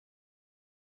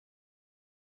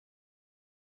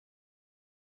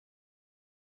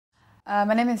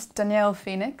My name is Danielle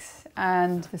Phoenix,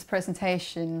 and this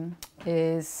presentation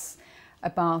is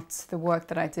about the work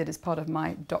that I did as part of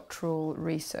my doctoral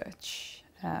research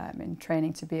in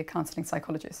training to be a counselling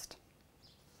psychologist.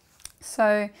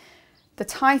 So the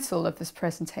title of this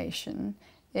presentation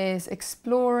is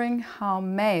Exploring How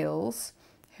Males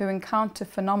who encounter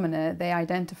phenomena they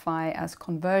identify as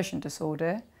conversion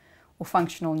disorder or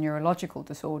functional neurological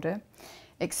disorder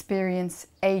experience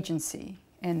agency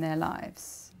in their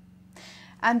lives.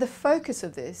 And the focus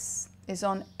of this is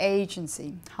on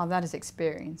agency, how that is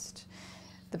experienced.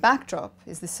 The backdrop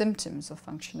is the symptoms of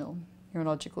functional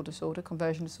neurological disorder,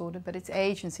 conversion disorder, but it's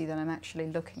agency that I'm actually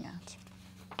looking at.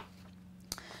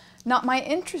 Now, my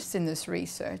interest in this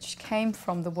research came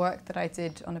from the work that I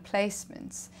did on a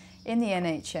placement in the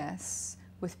NHS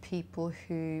with people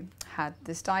who had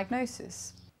this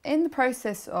diagnosis. In the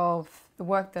process of the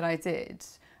work that I did,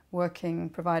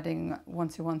 providing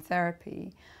one-to-one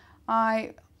therapy,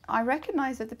 I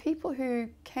recognized that the people who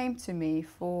came to me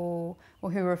or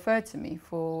who referred to me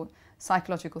for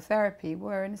psychological therapy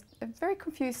were in a very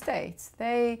confused state.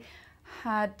 They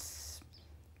had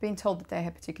been told that they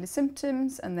had particular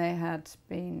symptoms and they had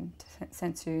been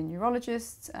sent to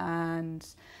neurologists, and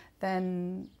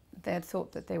then they had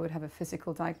thought that they would have a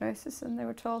physical diagnosis, and they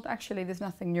were told, actually, there's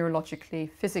nothing neurologically,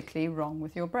 physically wrong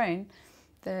with your brain.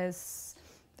 There's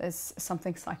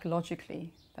something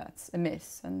psychologically that's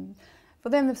amiss. And for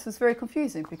them, this was very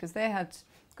confusing because they had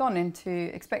gone into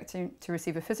expecting to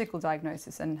receive a physical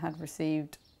diagnosis and had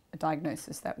received a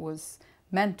diagnosis that was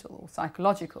mental or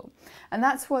psychological. And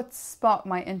that's what sparked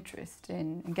my interest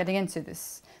in getting into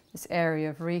this area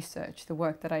of research, the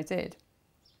work that I did.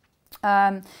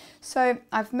 So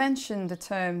I've mentioned the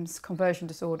terms conversion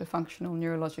disorder, functional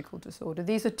neurological disorder.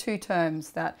 These are two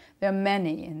terms that there are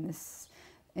many in this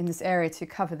area to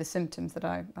cover the symptoms that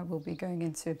I will be going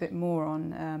into a bit more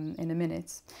on in a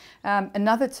minute.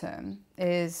 Another term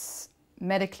is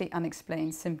medically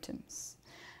unexplained symptoms.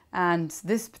 And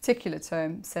this particular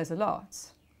term says a lot.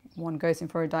 One goes in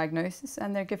for a diagnosis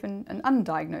and they're given an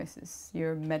undiagnosis.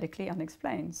 You're medically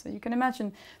unexplained. So you can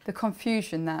imagine the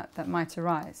confusion that might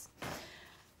arise.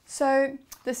 So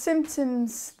the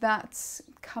symptoms that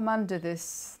come under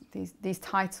these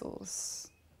titles,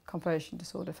 conversion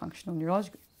disorder, functional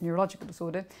neurological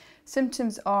disorder,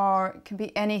 symptoms can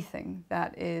be anything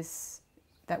that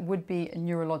would be a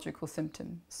neurological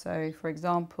symptom. So for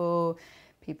example,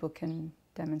 people can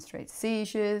demonstrate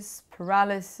seizures,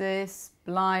 paralysis,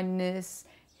 blindness,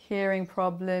 hearing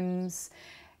problems,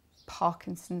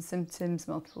 Parkinson's symptoms,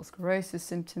 multiple sclerosis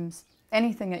symptoms,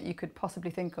 anything that you could possibly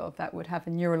think of that would have a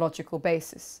neurological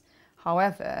basis.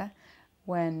 However,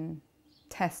 when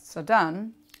tests are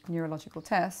done, neurological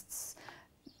tests,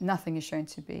 nothing is shown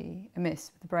to be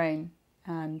amiss with the brain.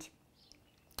 And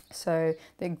so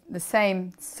the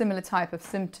same similar type of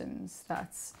symptoms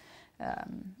that's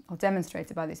or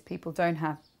demonstrated by these people don't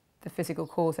have the physical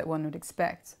cause that one would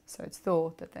expect. So it's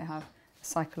thought that they have a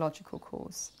psychological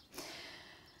cause.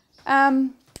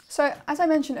 So as I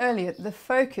mentioned earlier, the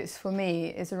focus for me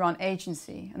is around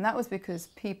agency, and that was because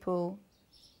people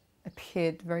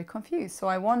appeared very confused. So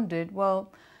I wondered,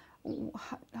 well,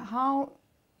 how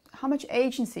much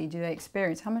agency do they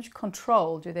experience? How much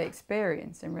control do they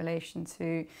experience in relation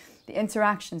to the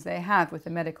interactions they have with the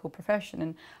medical profession?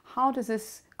 And how does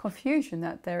this confusion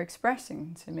that they're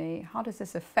expressing to me, how does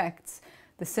this affect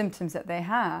the symptoms that they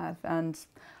have? And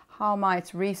how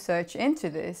might research into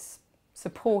this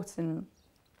support and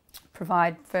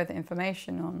provide further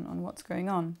information on what's going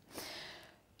on?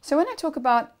 So when I talk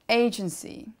about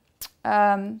agency,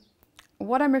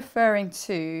 what I'm referring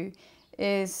to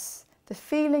is the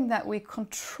feeling that we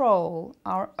control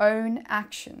our own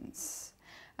actions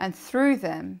and through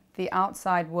them the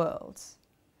outside world,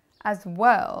 as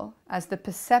well as the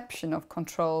perception of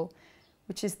control,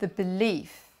 which is the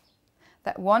belief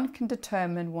that one can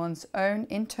determine one's own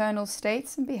internal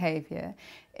states and behavior,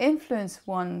 influence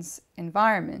one's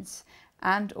environment,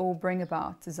 and or bring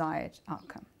about desired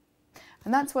outcome.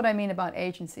 And that's what I mean about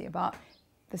agency, about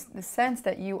the sense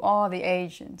that you are the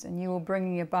agent and you are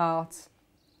bringing about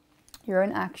your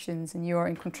own actions and you are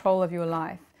in control of your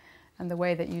life and the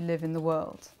way that you live in the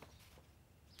world.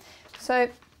 So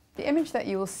the image that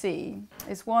you will see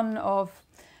is one of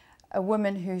a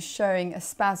woman who's showing a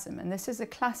spasm, and this is a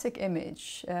classic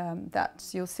image that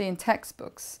you'll see in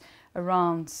textbooks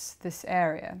around this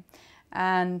area.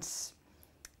 And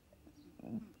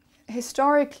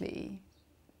historically,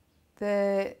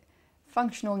 the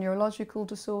functional neurological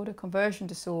disorder, conversion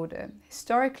disorder,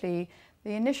 historically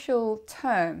the initial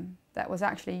term that was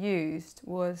actually used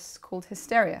was called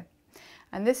hysteria.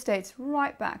 And this dates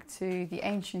right back to the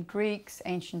ancient Greeks,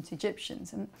 ancient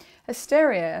Egyptians. And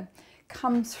hysteria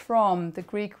comes from the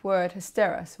Greek word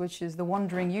hysteros, which is the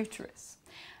wandering uterus.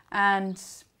 And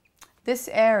this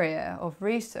area of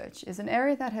research is an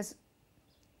area that has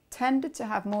tended to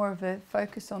have more of a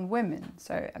focus on women.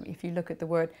 So I mean, if you look at the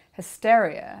word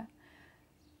hysteria,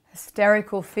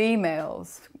 hysterical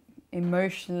females,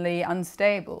 emotionally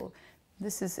unstable,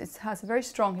 it has a very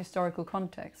strong historical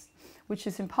context, which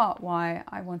is in part why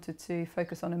I wanted to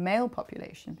focus on a male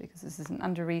population, because this is an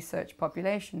under-researched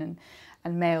population,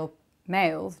 and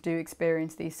males do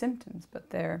experience these symptoms, but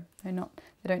they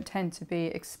don't tend to be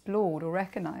explored or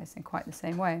recognized in quite the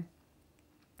same way.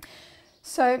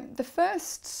 So the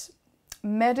first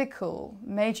major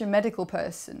medical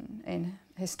person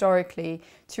historically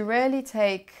to really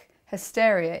take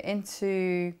hysteria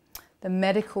into the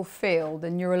medical field, the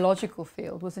neurological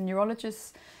field, was a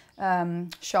neurologist,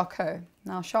 Charcot.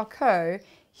 Now Charcot,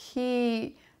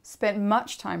 he spent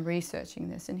much time researching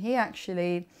this, and he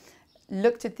actually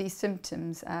looked at these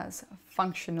symptoms as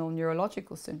functional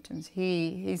neurological symptoms.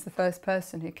 He's the first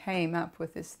person who came up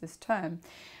with this term,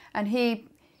 and he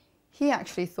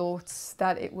actually thought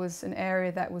that it was an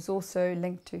area that was also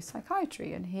linked to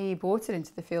psychiatry, and he brought it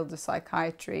into the field of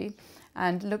psychiatry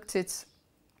and looked at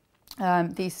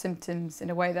these symptoms in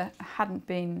a way that hadn't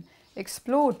been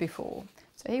explored before.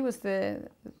 So he was the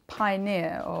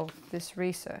pioneer of this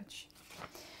research.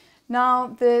 Now,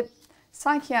 the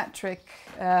psychiatric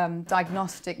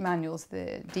diagnostic manuals,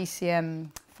 the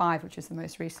DCM-5, which is the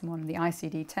most recent one, and the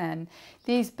ICD-10,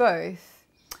 these both,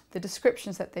 the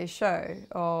descriptions that they show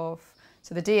of,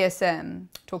 so the DSM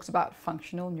talks about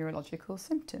functional neurological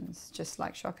symptoms, just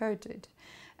like Charcot did.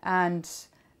 And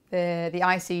the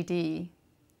ICD-10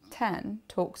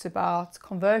 talks about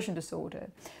conversion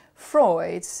disorder.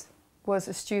 Freud was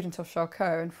a student of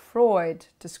Charcot, and Freud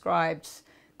described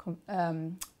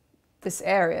this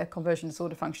area, conversion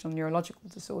disorder, functional neurological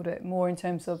disorder, more in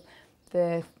terms of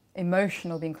the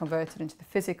emotional being converted into the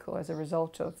physical as a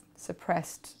result of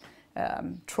suppressed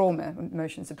trauma,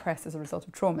 emotion suppressed as a result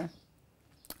of trauma.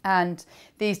 And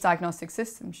these diagnostic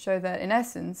systems show that, in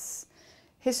essence,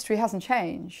 history hasn't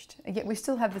changed, and yet we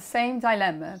still have the same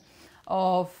dilemma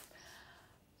of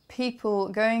people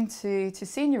going to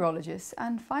see neurologists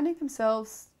and finding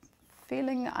themselves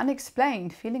feeling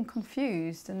unexplained, feeling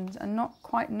confused, and not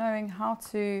quite knowing how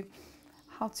to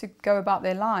go about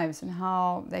their lives and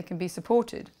how they can be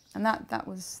supported. And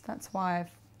that's why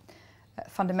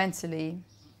I've fundamentally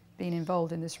been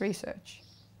involved in this research.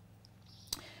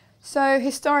 So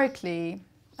historically,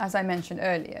 as I mentioned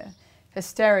earlier,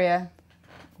 hysteria,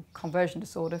 conversion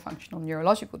disorder, functional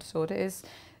neurological disorder,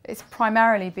 it's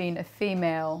primarily been a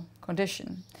female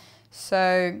condition.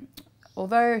 So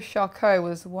although Charcot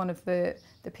was one of the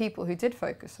people who did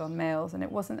focus on males, and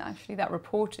it wasn't actually that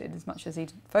reported as much as he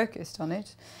focused on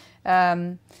it,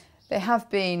 there have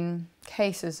been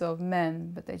cases of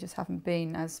men, but they just haven't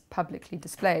been as publicly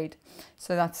displayed.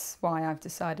 So that's why I've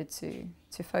decided to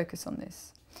focus on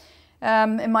this.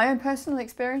 In my own personal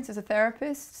experience as a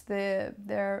therapist,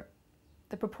 the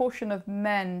proportion of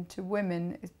men to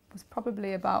women was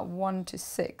probably about 1 to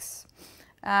 6.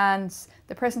 And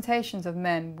the presentations of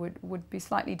men would be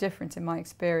slightly different in my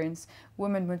experience.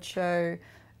 Women would show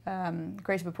a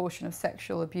greater proportion of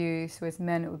sexual abuse, whereas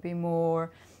men it would be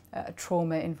more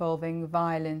trauma involving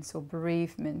violence or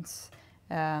bereavement.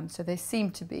 So there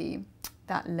seemed to be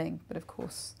that link, but of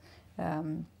course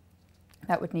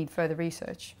that would need further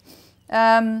research.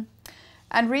 And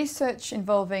research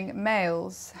involving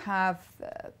males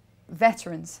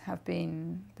veterans have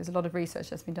been, there's a lot of research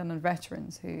that's been done on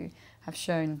veterans who have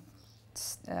shown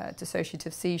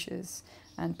dissociative seizures,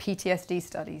 and PTSD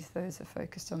studies, those are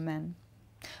focused on men.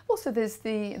 Also there's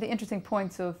the interesting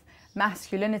point of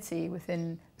masculinity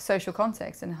within social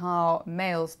context and how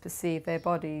males perceive their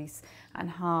bodies and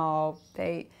how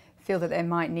they feel that they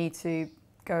might need to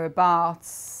go about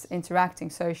interacting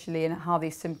socially, and how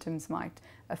these symptoms might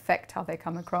affect how they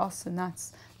come across, and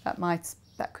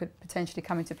that could potentially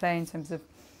come into play in terms of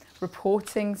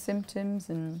reporting symptoms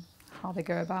and how they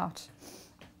go about.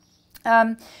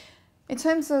 In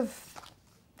terms of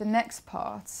the next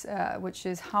part, which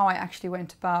is how I actually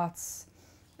went about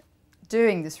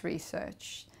doing this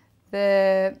research,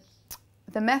 the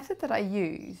method that I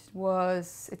used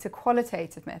it's a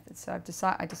qualitative method, so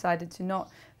I decided to not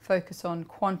focus on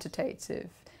quantitative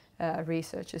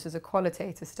research. This is a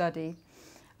qualitative study.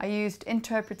 I used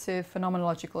interpretive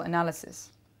phenomenological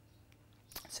analysis.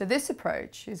 So this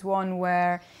approach is one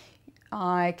where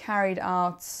I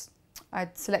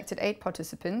selected 8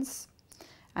 participants,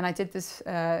 and I did this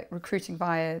recruiting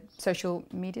via social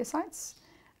media sites.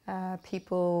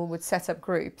 people would set up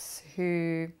groups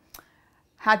who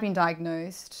had been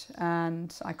diagnosed,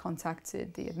 and I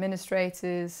contacted the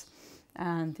administrators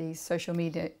and the social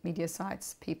media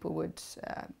sites. People would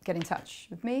get in touch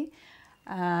with me,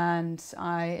 and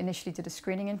I initially did a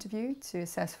screening interview to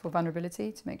assess for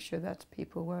vulnerability, to make sure that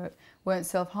people weren't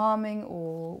self-harming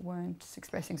or weren't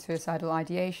expressing suicidal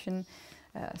ideation,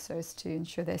 so as to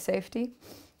ensure their safety.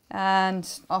 And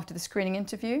after the screening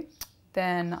interview,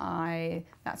 then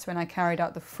that's when I carried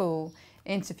out the full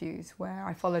interviews, where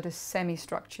I followed a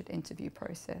semi-structured interview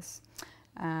process,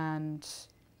 and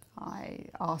I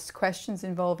asked questions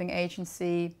involving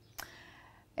agency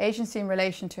in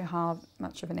relation to how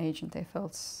much of an agent they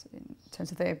felt in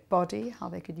terms of their body, how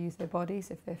they could use their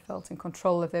bodies, if they felt in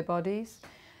control of their bodies,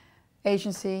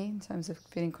 agency in terms of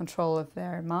feeling control of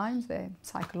their minds, their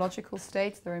psychological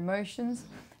states, their emotions,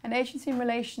 and agency in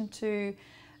relation to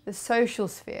the social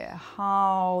sphere,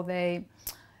 how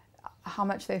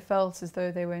much they felt as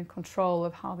though they were in control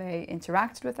of how they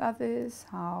interacted with others,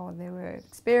 how they were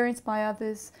experienced by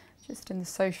others, just in the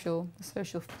social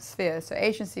sphere. So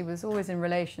agency was always in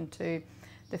relation to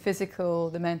the physical,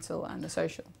 the mental, and the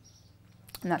social.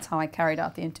 And that's how I carried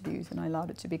out the interviews, and I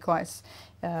allowed it to be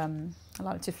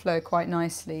allowed it to flow quite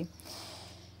nicely.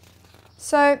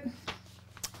 So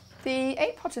the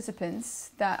 8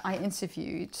 participants that I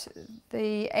interviewed,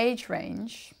 the age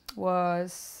range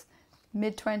was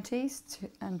mid-20s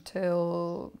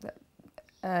until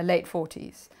late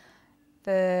 40s.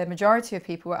 The majority of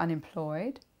people were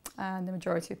unemployed, and the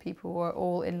majority of people were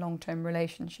all in long-term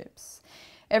relationships.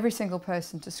 Every single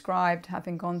person described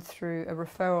having gone through a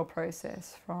referral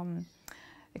process, from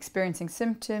experiencing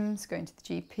symptoms, going to the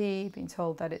GP, being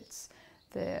told that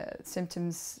the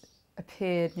symptoms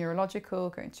appeared neurological,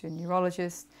 going to a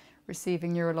neurologist,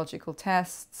 receiving neurological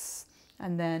tests,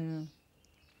 and then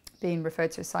being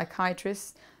referred to a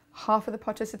psychiatrist. Half of the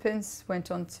participants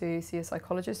went on to see a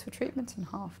psychologist for treatment, and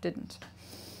half didn't.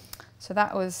 So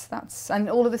and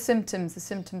all of the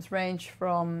symptoms range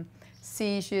from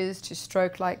seizures to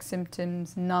stroke-like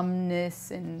symptoms, numbness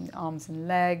in arms and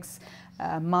legs,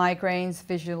 migraines,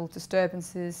 visual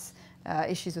disturbances,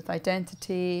 issues with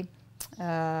identity,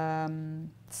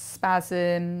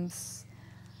 spasms.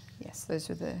 Yes, those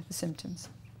were the symptoms.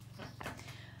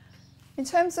 In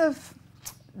terms of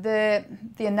the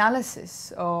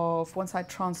analysis of, once I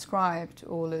transcribed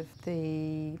all of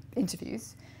the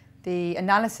interviews, the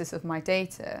analysis of my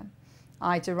data,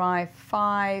 I derived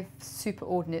 5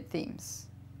 superordinate themes.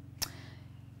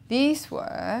 These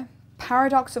were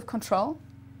paradox of control,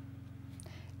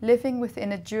 living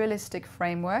within a dualistic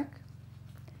framework,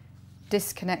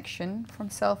 disconnection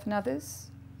from self and others,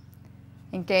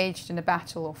 engaged in a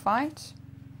battle or fight,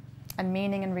 and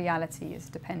meaning and reality is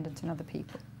dependent on other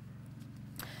people.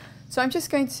 So I'm just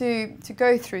going to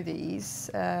go through these,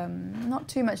 not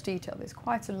too much detail. There's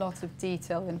quite a lot of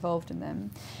detail involved in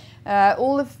them.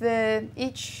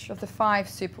 Each of the 5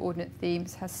 superordinate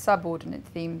themes has subordinate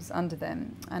themes under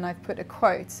them, and I've put a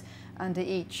quote under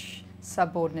each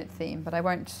subordinate theme, but I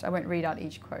won't read out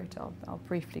each quote. I'll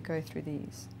briefly go through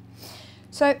these.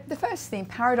 So the first theme,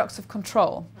 paradox of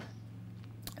control.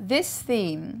 This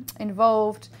theme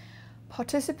involved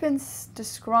participants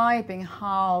describing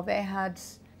how they had,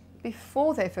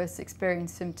 before they first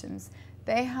experienced symptoms,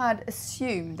 they had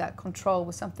assumed that control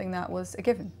was something that was a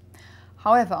given.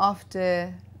 However,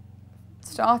 after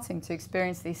starting to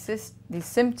experience these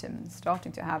symptoms,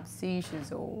 starting to have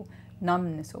seizures or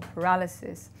numbness or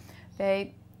paralysis,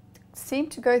 they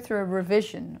seemed to go through a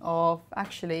revision of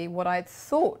actually what I'd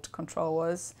thought control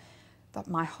was, that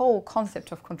my whole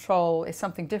concept of control is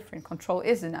something different. Control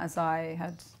isn't as I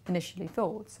had initially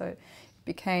thought. So it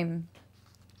became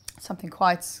something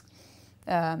quite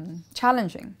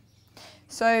challenging.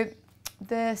 So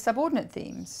the subordinate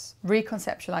themes,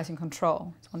 reconceptualizing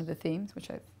control, is one of the themes which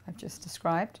I've just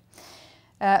described.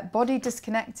 Body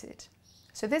disconnected.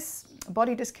 So this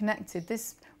body disconnected,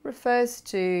 this refers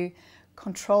to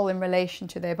control in relation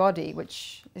to their body,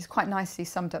 which is quite nicely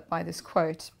summed up by this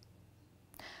quote.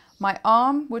 My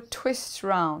arm would twist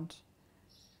round.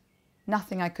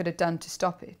 Nothing I could have done to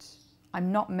stop it.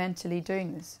 I'm not mentally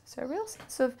doing this. So a real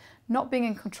sense of not being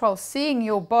in control, seeing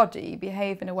your body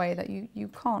behave in a way that you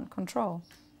can't control.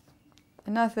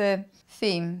 Another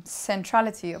theme,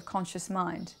 centrality of conscious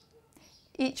mind.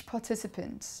 Each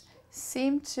participant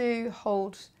seemed to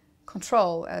hold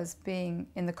control as being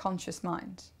in the conscious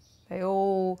mind. They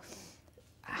all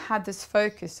had this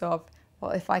focus of,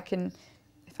 well, if I can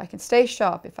stay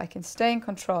sharp, if I can stay in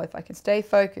control, if I can stay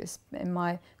focused in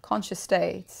my conscious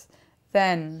states,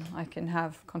 then I can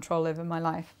have control over my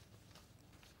life.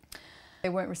 They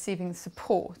weren't receiving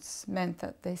supports, meant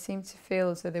that they seemed to feel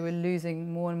as though they were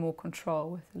losing more and more control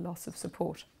with the loss of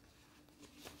support.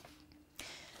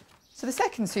 So the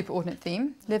second superordinate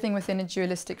theme, living within a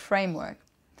dualistic framework.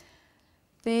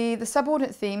 The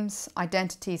subordinate themes,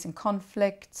 identities and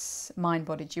conflicts,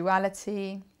 mind-body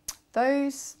duality,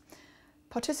 those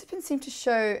participants seem to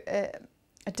show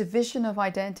a division of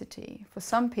identity. For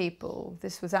some people,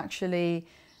 this was actually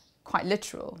quite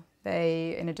literal.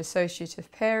 They, in a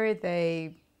dissociative period,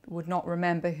 they would not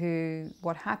remember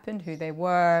what happened, who they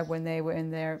were when they were in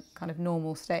their kind of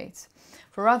normal states.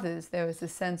 For others, there was a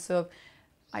sense of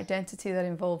identity that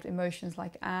involved emotions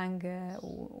like anger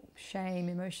or shame,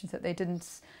 emotions that they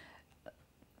didn't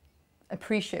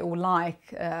appreciate or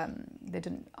like, they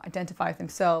didn't identify with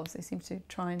themselves. They seemed to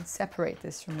try and separate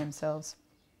this from themselves.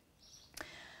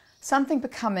 Something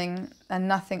becoming and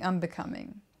nothing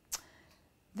unbecoming.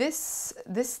 This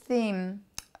theme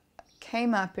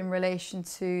came up in relation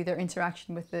to their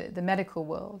interaction with the medical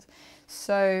world.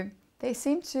 So they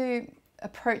seem to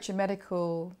approach a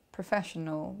medical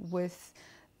professional with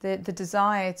the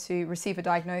desire to receive a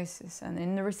diagnosis, and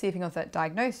in the receiving of that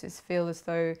diagnosis feel as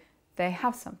though they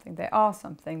have something, they are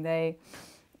something, they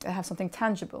have something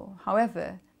tangible.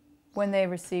 However, when they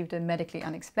received a medically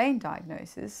unexplained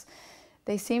diagnosis,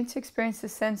 they seem to experience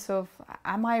this sense of,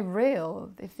 am I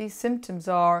real? If these symptoms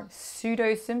are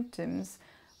pseudo-symptoms,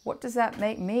 what does that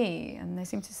make me? And they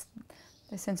seem to,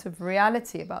 their sense of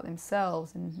reality about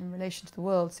themselves and in relation to the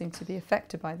world seem to be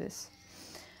affected by this.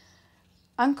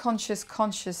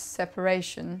 Unconscious-conscious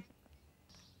separation.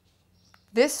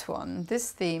 This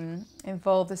theme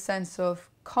involved a sense of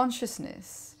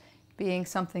consciousness being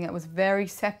something that was very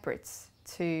separate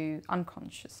to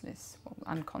unconsciousness, or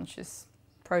unconscious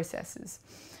processes,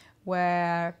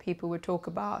 where people would talk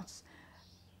about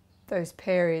those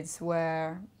periods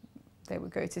where they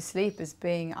would go to sleep as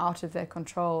being out of their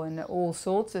control, and all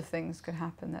sorts of things could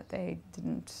happen that they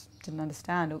didn't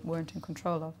understand or weren't in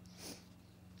control of.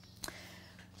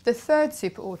 The third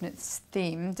superordinate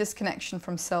theme, disconnection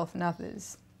from self and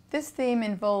others. This theme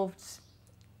involved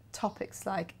topics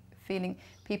like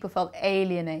people felt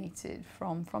alienated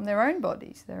from their own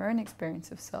bodies, their own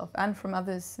experience of self, and from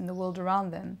others in the world around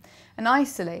them, and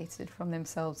isolated from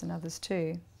themselves and others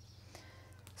too.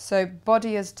 So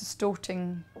body as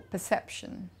distorting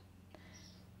perception.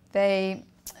 They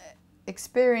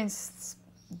experienced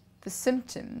the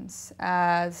symptoms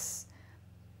as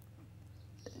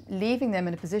leaving them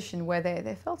in a position where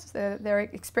they felt as though their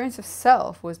experience of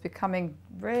self was becoming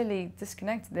really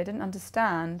disconnected. They didn't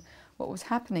understand what was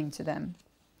happening to them.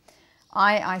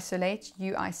 I isolate,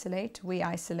 you isolate, we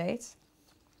isolate.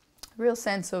 A real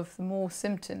sense of the more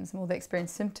symptoms, the more they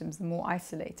experienced symptoms, the more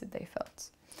isolated they felt.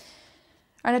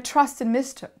 And a trust and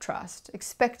mistrust,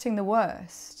 expecting the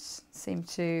worst, seemed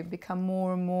to become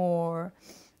more and more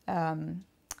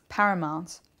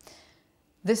paramount.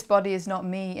 This body is not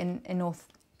me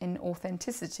in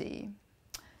authenticity.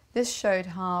 This showed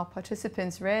how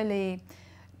participants really,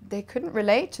 they couldn't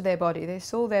relate to their body. They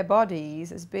saw their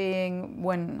bodies as being,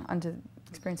 when under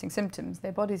experiencing symptoms,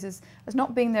 their bodies as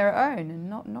not being their own, and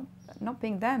not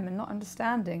being them, and not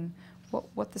understanding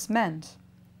what this meant.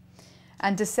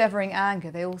 And dissevering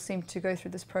anger. They all seemed to go through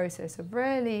this process of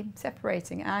really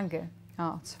separating anger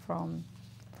out from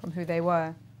who they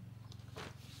were.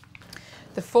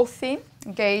 The fourth theme,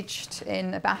 engaged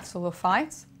in a battle or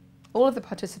fight. All of the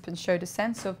participants showed a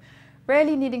sense of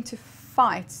really needing to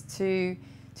fight to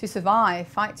survive,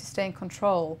 fight to stay in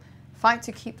control, fight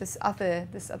to keep this other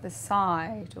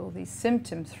side or these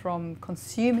symptoms from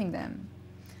consuming them.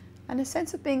 And a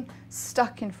sense of being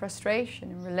stuck in frustration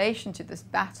in relation to this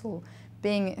battle,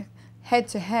 being head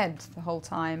to head the whole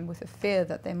time with a fear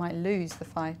that they might lose the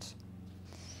fight.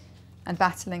 And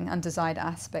battling undesired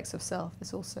aspects of self.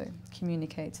 This also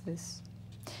communicates this.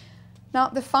 Now,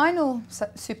 the final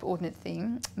superordinate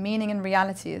theme, meaning and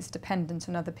reality is dependent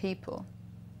on other people.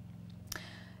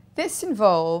 This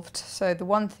involved, so the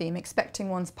one theme, expecting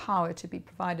one's power to be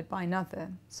provided by another.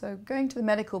 So going to the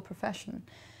medical profession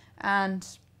and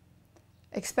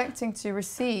expecting to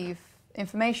receive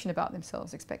information about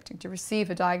themselves, expecting to receive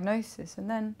a diagnosis, and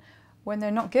then when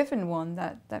they're not given one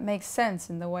that makes sense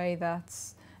in the way that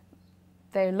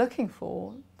they're looking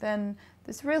for, then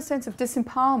this real sense of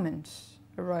disempowerment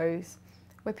arose,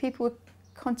 where people would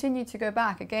continue to go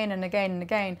back again and again and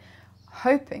again,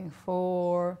 hoping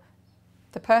for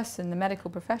the person, the medical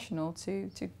professional, to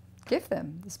give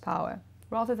them this power,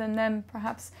 rather than them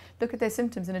perhaps look at their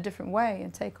symptoms in a different way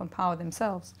and take on power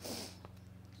themselves.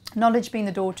 Knowledge being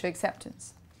the door to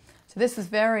acceptance. So this was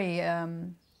very,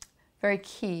 very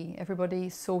key. Everybody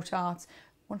sought out,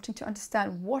 wanting to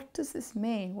understand, what does this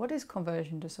mean? What is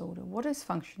conversion disorder? What is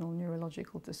functional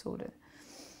neurological disorder?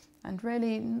 And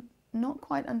really not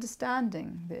quite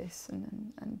understanding this.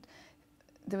 And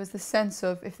there was the sense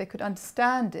of, if they could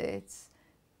understand it,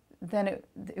 then it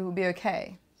would be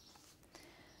okay.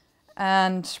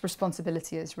 And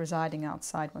responsibility is residing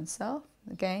outside oneself,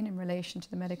 again, in relation to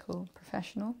the medical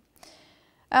professional.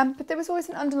 But there was always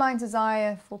an underlying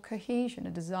desire for cohesion,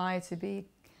 a desire to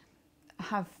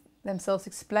have themselves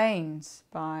explained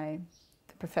by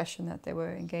the profession that they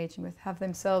were engaging with, have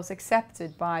themselves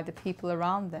accepted by the people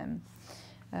around them.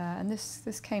 And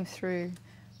this came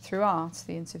throughout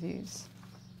the interviews.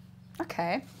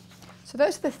 Okay, so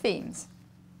those are the themes.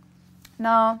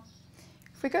 Now,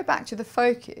 if we go back to the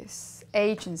focus,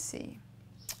 agency,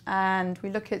 and we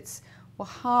look at, well,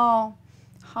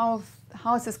 how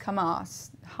has this come out?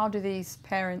 How do these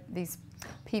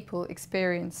people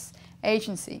experience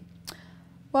agency?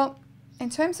 Well, in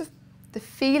terms of the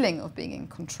feeling of being in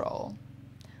control,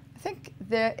 I think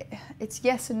it's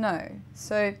yes and no.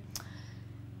 So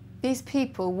these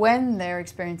people, when they're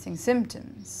experiencing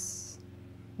symptoms,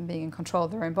 being in control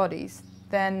of their own bodies,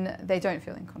 then they don't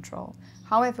feel in control.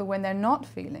 However, when they're not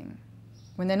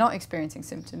experiencing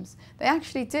symptoms, they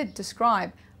actually did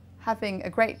describe having a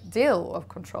great deal of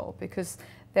control, because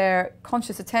their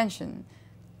conscious attention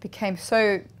became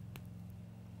so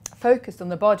focused on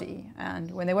the body,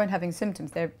 and when they weren't having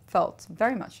symptoms, they felt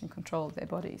very much in control of their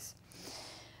bodies.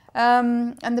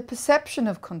 And the perception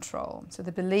of control, so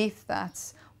the belief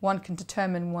that one can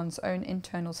determine one's own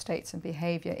internal states and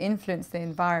behavior, influence the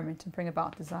environment and bring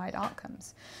about desired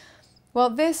outcomes. Well,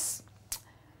 they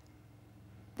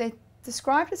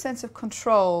described a sense of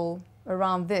control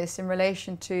around this in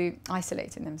relation to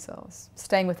isolating themselves,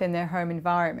 staying within their home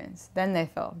environments. Then they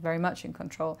felt very much in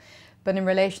control. But in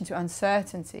relation to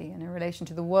uncertainty and in relation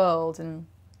to the world and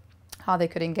how they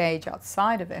could engage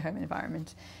outside of their home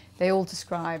environment, they all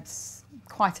described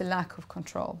quite a lack of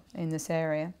control in this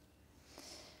area.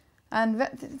 And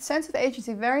the sense of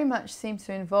agency very much seems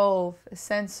to involve a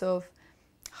sense of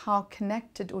how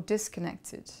connected or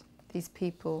disconnected these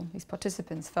people, these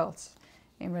participants, felt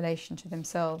in relation to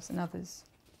themselves and others.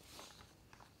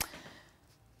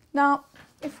 Now,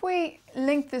 if we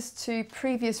link this to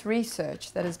previous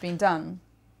research that has been done,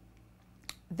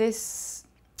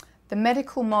 the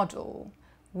medical model,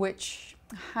 which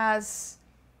has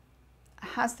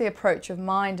the approach of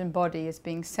mind and body as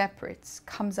being separate,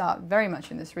 comes out very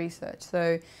much in this research.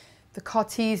 So the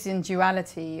Cartesian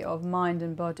duality of mind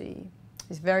and body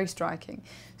is very striking.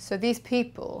 So these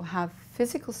people have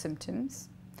physical symptoms.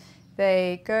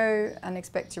 They go and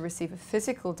expect to receive a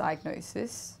physical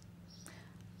diagnosis,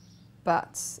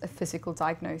 but a physical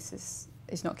diagnosis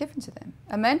is not given to them.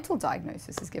 A mental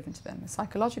diagnosis is given to them, a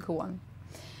psychological one,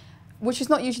 which is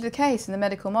not usually the case in the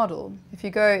medical model. If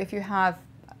you have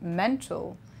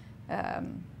mental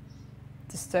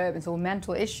disturbance or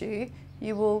mental issue,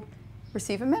 you will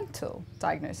receive a mental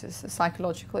diagnosis, a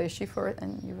psychological issue for it,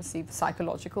 and you receive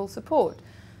psychological support.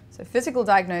 So physical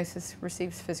diagnosis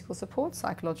receives physical support,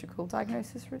 psychological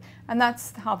diagnosis, and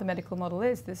that's how the medical model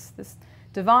is, this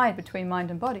divide between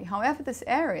mind and body. However, this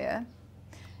area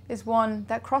is one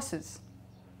that crosses.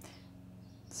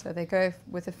 So they go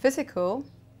with the physical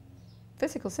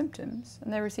symptoms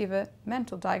and they receive a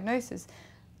mental diagnosis.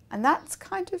 And that's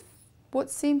kind of what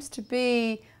seems to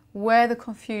be where the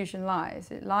confusion lies.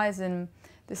 It lies in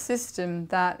the system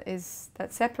that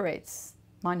separates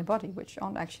mind and body, which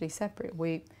aren't actually separate.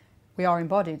 We are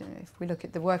embodied. And if we look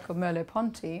at the work of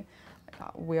Merleau-Ponty,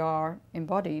 we are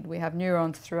embodied. We have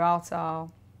neurons throughout our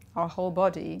whole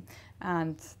body,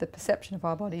 and the perception of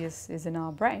our body is in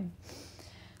our brain.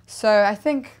 So I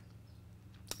think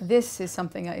this is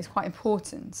something that is quite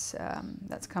important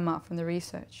that's come out from the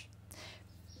research.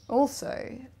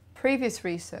 Also, previous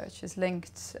research has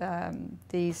linked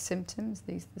these symptoms,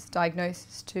 this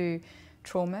diagnosis, to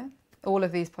trauma. All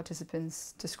of these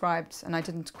participants described, and I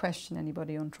didn't question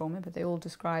anybody on trauma, but they all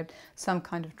described some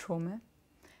kind of trauma.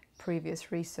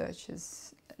 Previous research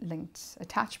has linked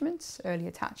attachments, early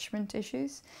attachment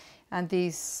issues, and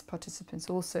these participants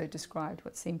also described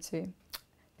what seemed to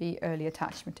be early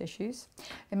attachment issues.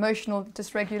 Emotional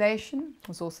dysregulation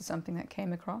was also something that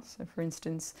came across. So for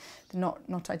instance,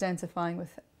 not identifying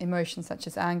with emotions such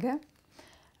as anger.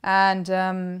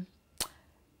 And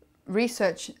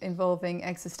research involving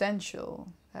existential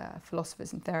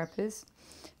philosophers and therapists.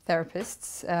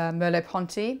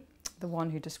 Merleau-Ponty, the one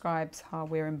who describes how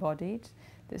we're embodied.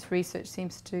 This research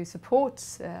seems to support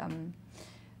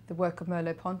the work of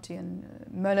Merleau-Ponty, and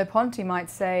Merleau-Ponty might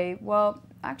say, well,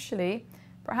 actually,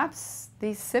 perhaps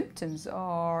these symptoms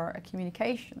are a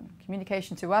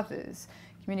communication to others,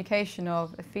 communication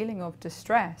of a feeling of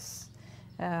distress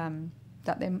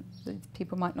that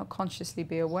people might not consciously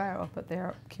be aware of, but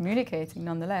they're communicating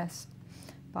nonetheless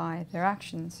by their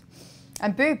actions.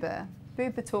 And Buber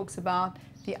talks about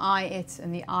the I-it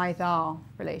and the I-thou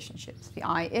relationships. The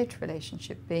I-it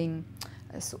relationship being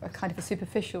a kind of a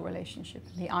superficial relationship,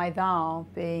 and the I-thou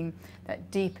being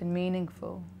that deep and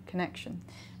meaningful connection.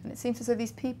 And it seems as though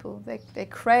these people, they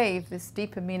crave this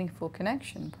deeper, meaningful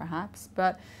connection, perhaps,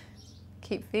 but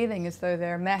keep feeling as though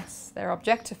they're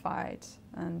objectified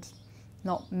and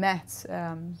not met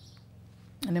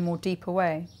in a more deeper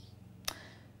way.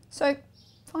 So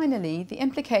finally, the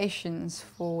implications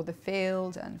for the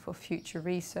field and for future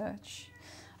research.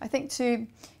 I think to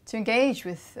engage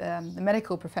with the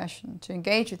medical profession, to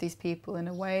engage with these people in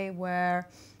a way where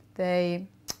they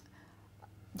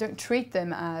don't treat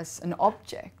them as an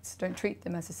object, don't treat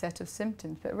them as a set of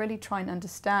symptoms, but really try and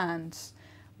understand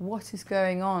what is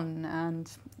going on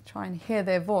and try and hear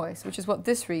their voice, which is what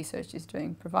this research is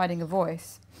doing, providing a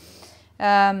voice.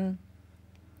 And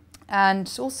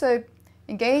also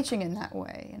engaging in that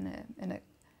way, in a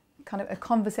kind of a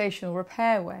conversational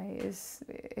repair way,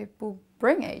 it will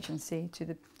bring agency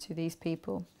to these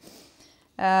people.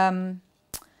 And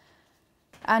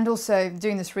also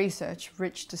doing this research,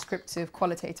 rich, descriptive,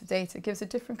 qualitative data, gives a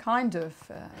different kind of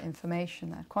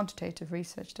information that quantitative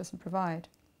research doesn't provide.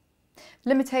 The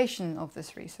limitation of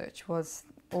this research was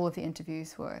all of the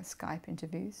interviews were Skype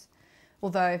interviews.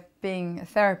 Although being a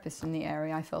therapist in the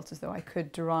area, I felt as though I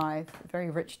could derive very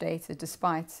rich data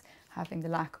despite having the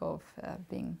lack of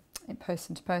being in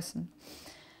person to person.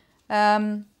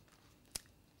 And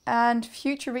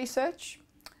future research,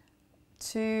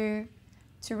 to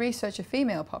research a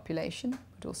female population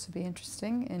would also be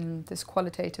interesting in this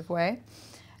qualitative way,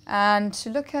 and to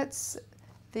look at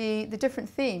the different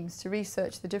themes, to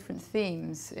research the different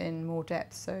themes in more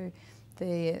depth. So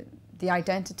the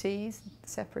identities,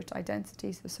 separate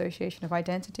identities, the association of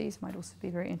identities might also be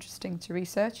very interesting to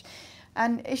research.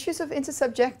 And issues of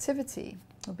intersubjectivity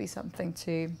will be something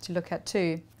to look at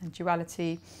too, and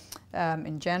duality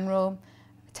in general,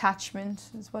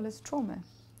 attachment as well as trauma.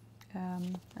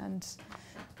 And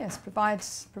yes,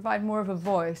 provide more of a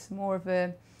voice, more of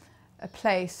a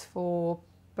place for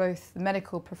both the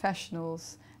medical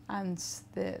professionals and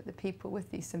the people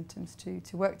with these symptoms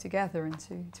to work together and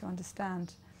to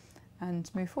understand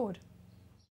and move forward.